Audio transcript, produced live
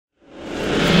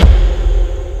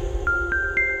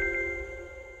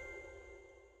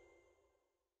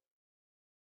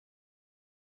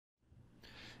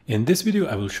In this video,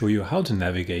 I will show you how to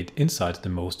navigate inside the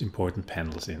most important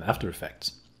panels in After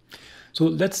Effects. So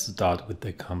let's start with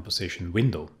the composition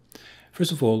window.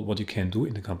 First of all, what you can do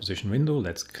in the composition window,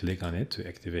 let's click on it to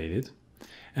activate it.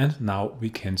 And now we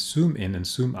can zoom in and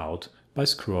zoom out by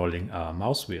scrolling our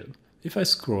mouse wheel. If I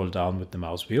scroll down with the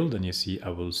mouse wheel, then you see I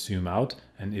will zoom out,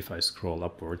 and if I scroll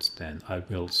upwards, then I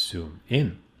will zoom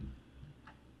in.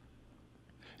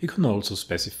 You can also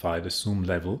specify the zoom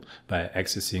level by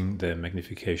accessing the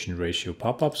magnification ratio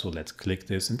pop-up. So let's click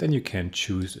this, and then you can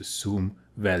choose a zoom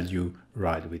value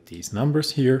right with these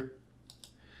numbers here.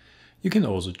 You can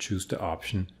also choose the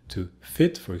option to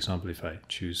fit. For example, if I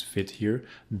choose fit here,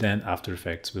 then After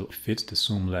Effects will fit the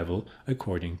zoom level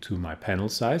according to my panel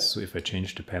size. So if I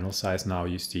change the panel size now,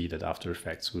 you see that After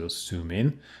Effects will zoom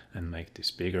in and make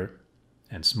this bigger,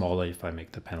 and smaller if I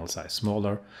make the panel size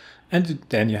smaller. And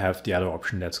then you have the other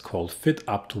option that's called fit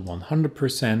up to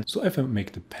 100%. So if I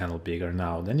make the panel bigger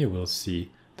now, then you will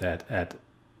see that at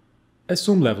a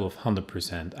zoom level of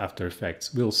 100%, After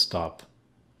Effects will stop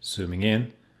zooming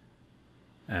in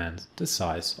and the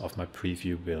size of my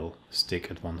preview will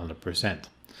stick at 100%.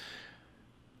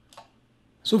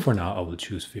 So for now, I will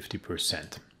choose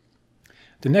 50%.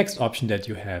 The next option that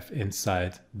you have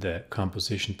inside the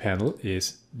composition panel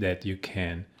is that you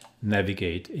can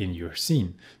navigate in your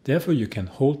scene. Therefore, you can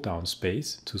hold down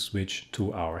space to switch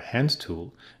to our hand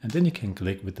tool, and then you can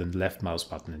click with the left mouse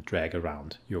button and drag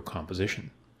around your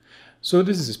composition. So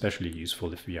this is especially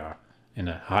useful if we are in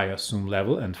a higher zoom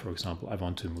level, and for example, I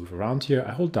want to move around here.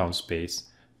 I hold down space,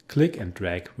 click and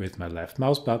drag with my left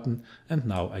mouse button, and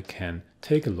now I can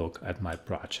take a look at my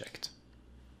project.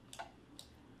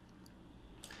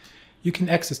 You can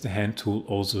access the hand tool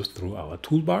also through our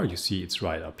toolbar. You see it's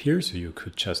right up here, so you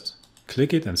could just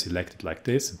click it and select it like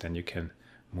this, and then you can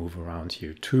move around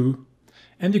here too.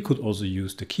 And you could also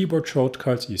use the keyboard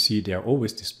shortcuts. You see they are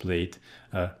always displayed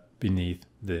beneath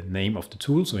the name of the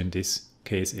tool. So in this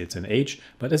case it's an H,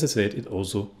 but as I said, it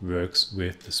also works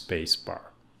with the space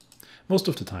bar. Most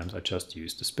of the times I just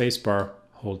use the space bar,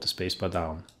 hold the space bar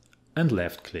down and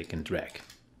left click and drag.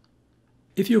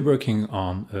 If you're working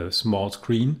on a small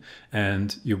screen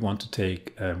and you want to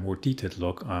take a more detailed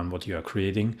look on what you are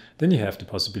creating, then you have the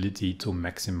possibility to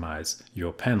maximize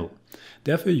your panel.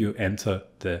 Therefore, you enter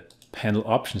the panel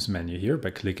options menu here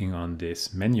by clicking on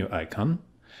this menu icon,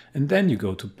 and then you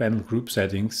go to panel group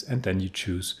settings, and then you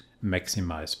choose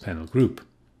maximize panel group.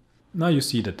 Now you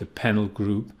see that the panel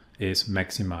group is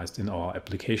maximized in our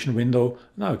application window.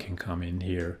 Now I can come in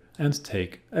here and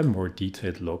take a more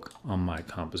detailed look on my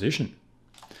composition.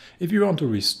 If you want to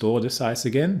restore the size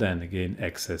again, then again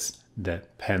access the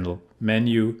panel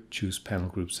menu, choose panel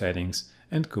group settings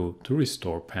and go to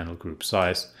restore panel group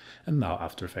size. And now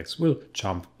After Effects will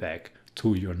jump back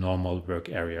to your normal work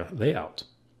area layout.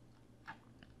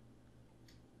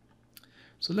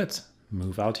 So let's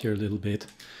move out here a little bit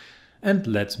and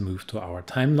let's move to our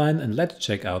timeline and let's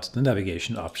check out the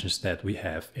navigation options that we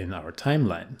have in our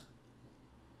timeline.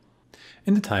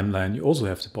 In the timeline, you also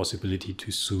have the possibility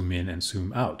to zoom in and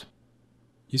zoom out.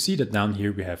 You see that down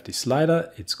here we have the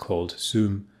slider. It's called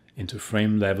zoom into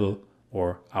frame level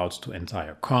or out to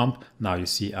entire comp. Now you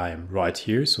see I am right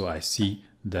here, so I see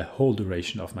the whole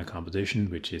duration of my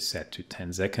composition, which is set to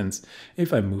 10 seconds.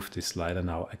 If I move this slider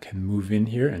now, I can move in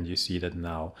here, and you see that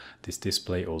now this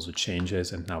display also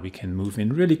changes, and now we can move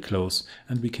in really close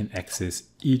and we can access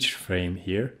each frame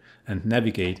here and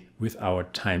navigate with our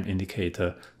time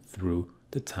indicator through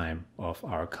the time of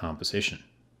our composition.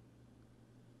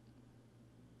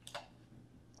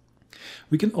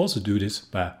 We can also do this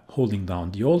by holding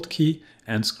down the Alt key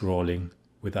and scrolling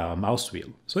with our mouse wheel.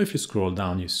 So if you scroll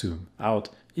down, you zoom out.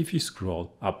 If you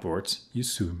scroll upwards, you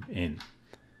zoom in.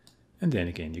 And then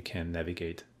again, you can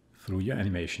navigate through your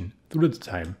animation, through the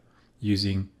time,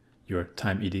 using your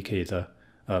time indicator.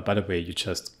 By the way, you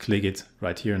just click it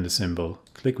right here in the symbol,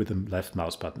 click with the left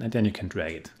mouse button, and then you can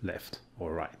drag it left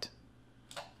or right.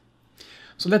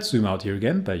 So let's zoom out here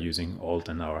again by using Alt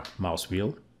and our mouse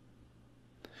wheel.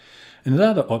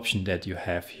 Another option that you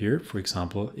have here, for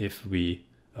example, if we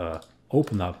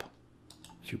open up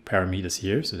a few parameters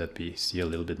here so that we see a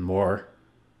little bit more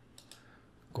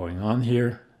going on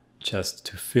here, just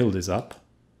to fill this up.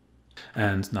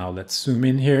 And now let's zoom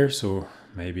in here. So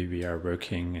maybe we are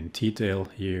working in detail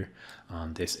here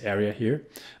on this area here.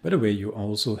 By the way, you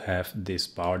also have this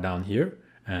bar down here,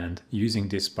 and using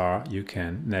this bar you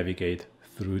can navigate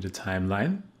through the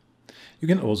timeline. You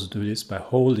can also do this by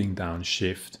holding down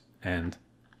Shift and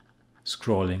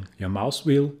scrolling your mouse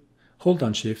wheel. Hold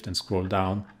down Shift and scroll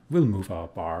down will move our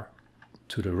bar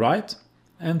to the right,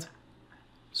 and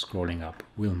scrolling up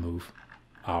will move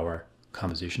our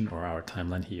composition or our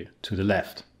timeline here to the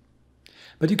left.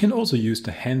 But you can also use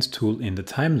the hand tool in the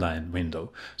timeline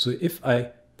window. So if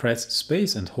I press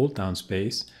space and hold down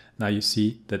space, now you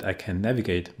see that I can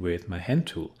navigate with my hand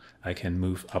tool. I can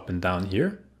move up and down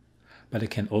here, but I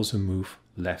can also move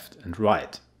left and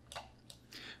right.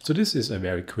 So this is a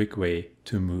very quick way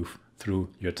to move through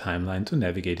your timeline, to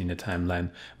navigate in the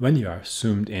timeline when you are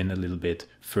zoomed in a little bit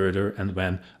further and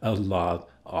when a lot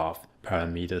of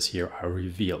parameters here are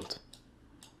revealed.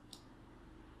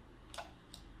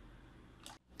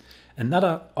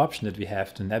 Another option that we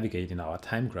have to navigate in our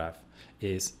time graph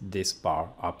is this bar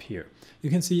up here. You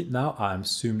can see now I'm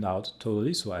zoomed out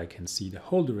totally, so I can see the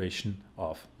whole duration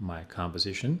of my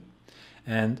composition.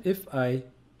 And if I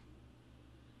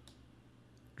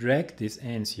drag these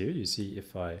ends here, you see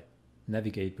if I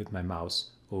navigate with my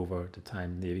mouse over the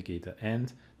time navigator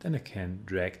end, then I can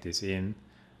drag this in,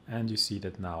 and you see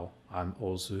that now I'm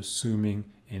also zooming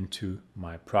into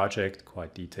my project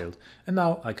quite detailed. And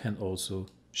now I can also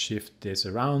shift this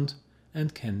around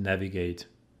and can navigate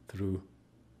through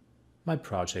my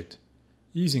project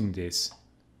using this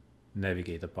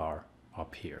navigator bar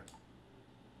up here.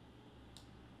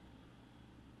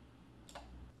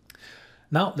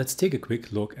 Now let's take a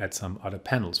quick look at some other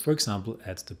panels, for example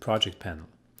at the project panel.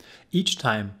 Each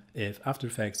time if After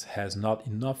Effects has not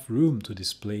enough room to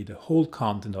display the whole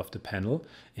content of the panel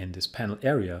in this panel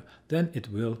area, then it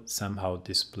will somehow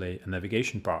display a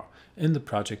navigation bar. In the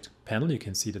project panel you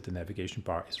can see that the navigation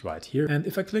bar is right here, and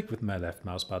if I click with my left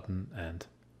mouse button and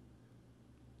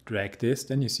drag this,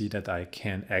 then you see that I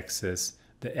can access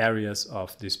the areas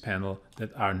of this panel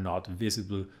that are not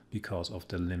visible because of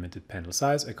the limited panel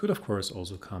size. I could of course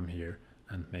also come here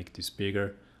and make this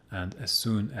bigger, and as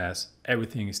soon as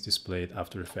everything is displayed,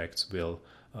 After Effects will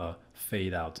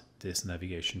fade out this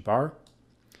navigation bar.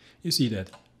 You see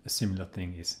that a similar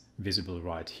thing is visible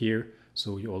right here,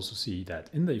 so you also see that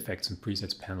in the Effects and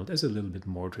Presets panel there's a little bit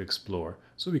more to explore,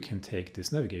 so we can take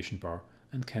this navigation bar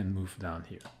and can move down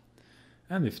here.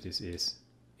 And if this is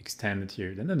extended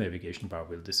here, then the navigation bar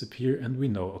will disappear and we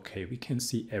know, okay, we can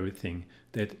see everything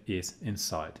that is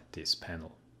inside this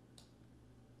panel.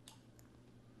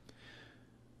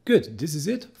 Good, this is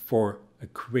it for a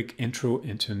quick intro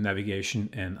into navigation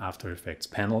in After Effects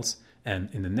panels, and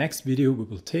in the next video we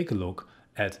will take a look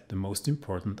at the most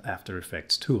important After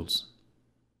Effects tools.